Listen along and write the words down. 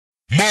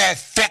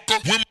Motherfucker,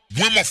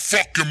 where my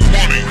fucking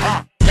money?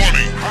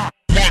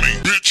 Money,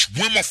 bitch,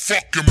 where my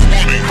fucking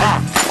money?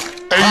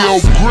 Ayo,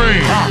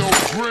 Green,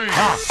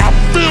 I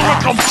feel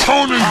like I'm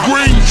turning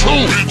green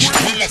too. Bitch,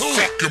 where my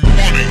fucking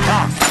money?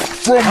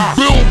 From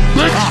Bill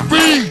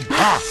Bixby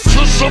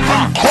to some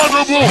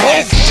incredible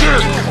Hulk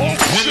shit.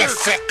 Where my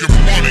fucking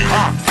money?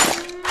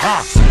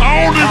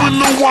 I don't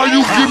even know why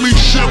you give me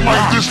shit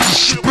like this to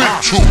spit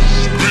to.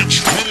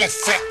 Bitch, where my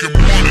fucking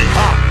money?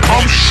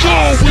 I'm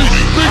sure we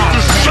speak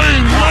the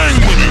same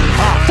language.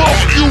 Fuck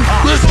you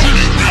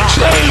bitches,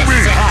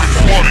 baby.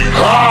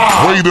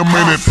 Wait a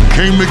minute,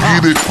 came to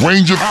get it,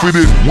 Ranger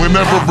fitted.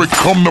 Whenever it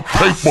come to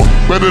paper,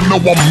 better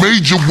know I'm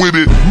major with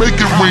it. Make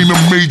it rain a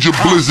major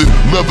blizzard,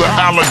 leather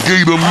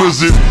alligator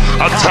lizard.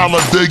 I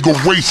Talladega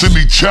race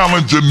any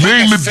challenger,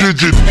 name the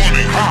digit.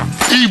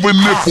 Even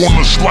if on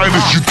the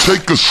slightest you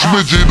take a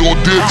smidget or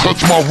dare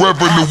touch my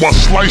revenue, I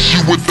slice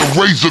you with the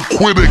razor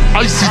quick,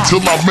 icy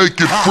till I make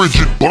it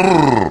frigid.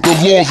 Brrr. The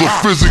laws of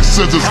physics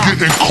says it's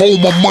getting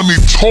cold, my money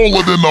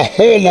taller than a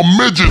hall of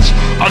midgets.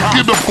 I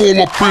get up all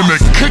up in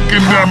it,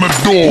 kicking down the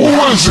door. Who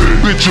is it?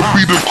 Bitch, it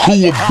be the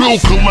crew of bill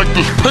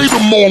collectors, pay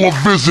them all a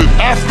visit.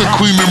 After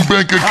cleaning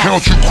bank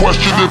accounts, you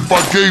question if I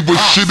gave a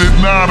shit at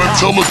 9 to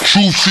tell the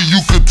truth, so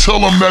you could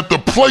tell them that the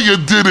player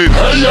did it.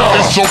 Hey,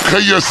 it's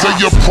okay, I say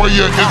your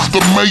prayer, it's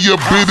the mayor,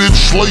 bidded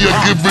slayer,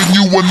 giving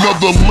you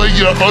another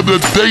layer of the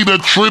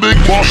data tritic.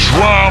 Bust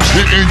rhymes,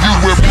 hitting you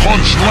with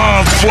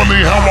punchlines.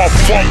 Funny how I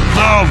fuck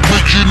down,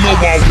 bitch, you know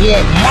I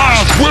want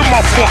mine. Where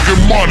my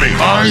fucking money?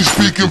 I ain't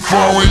speaking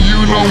foreign, you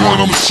know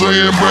what I'm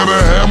saying. Better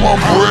have my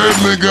bread,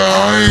 nigga,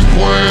 I ain't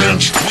playing.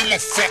 Bitch, where my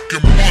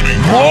fucking money?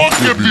 Mark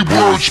every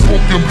word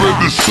spoken,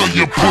 better sell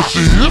your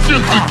pussy if you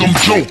think I'm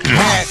joking.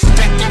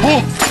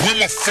 Motherfucker, where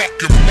my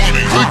fucking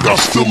money? Think I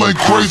still ain't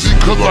crazy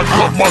cause I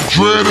cut my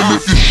dread, and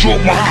if you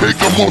short my cake,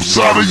 I'm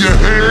upside of your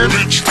head.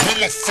 Bitch, where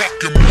my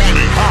fucking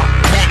money?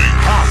 Money.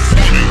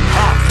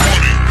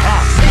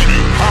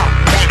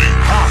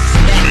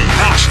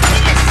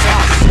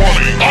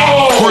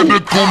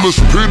 Critical is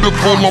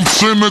pitiful, I'm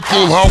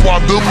cynical how I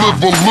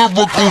deliver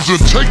lyricals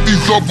and take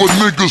these other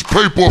niggas'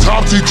 paper.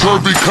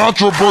 Topsy-turvy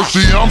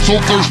controversy, I'm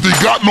so thirsty,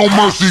 got no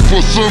mercy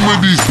for some of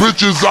these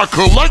bitches. I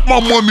collect my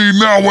money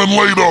now and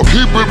later,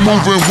 keep it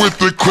moving with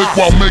the click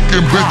while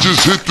making bitches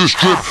hit the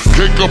strip.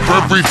 Cake up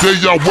every day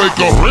I wake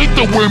up, hate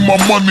the way my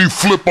money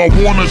flip. I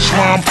want it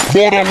slime,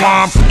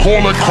 borderline,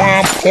 call it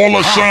crime. All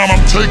the shine,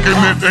 I'm taking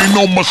it, ain't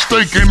no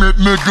mistaking it,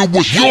 nigga.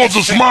 What's yours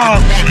is mine,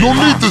 no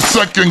need to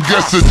second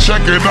guess it,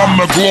 check it. I'm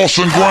the gloss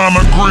and grind,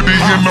 the gritty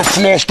and the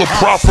floss, the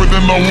profit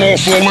and the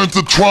loss all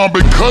intertwined.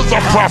 Because I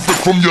profit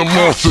from your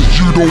losses,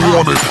 you don't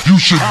want it, you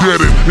should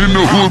get it. In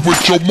the hood with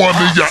your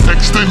money, I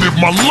extended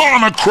my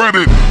line of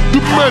credit.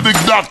 The medic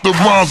Dr.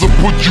 Rhymes will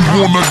put you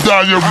on a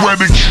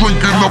diuretic,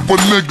 shrinking up a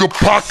nigga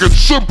pocket.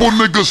 Simple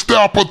nigga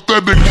style,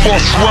 pathetic.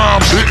 Bust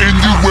rhymes, hitting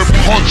you with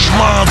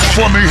punchlines.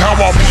 Funny how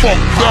I fuck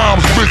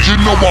dimes, bitch, you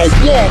know I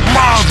want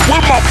mines.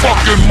 Where my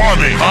fucking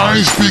money? I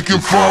ain't speaking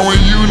foreign,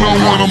 you know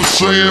what I'm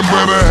saying.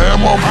 Better have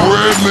my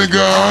bread, nigga,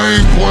 I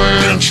ain't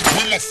playing. Bitch,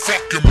 where my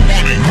fucking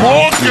money?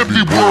 Mark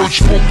every word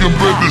spoken,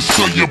 better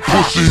sell your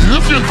pussy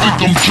if you think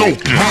I'm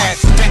joking.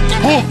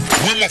 Motherfucker,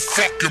 where my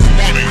fucking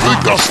money?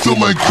 Think I still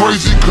ain't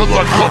crazy cause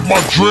I cut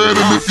my dread,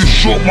 and if you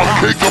short my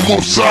cake, I'm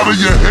upside of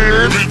your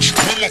head. Bitch,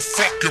 where my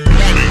fucking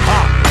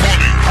money?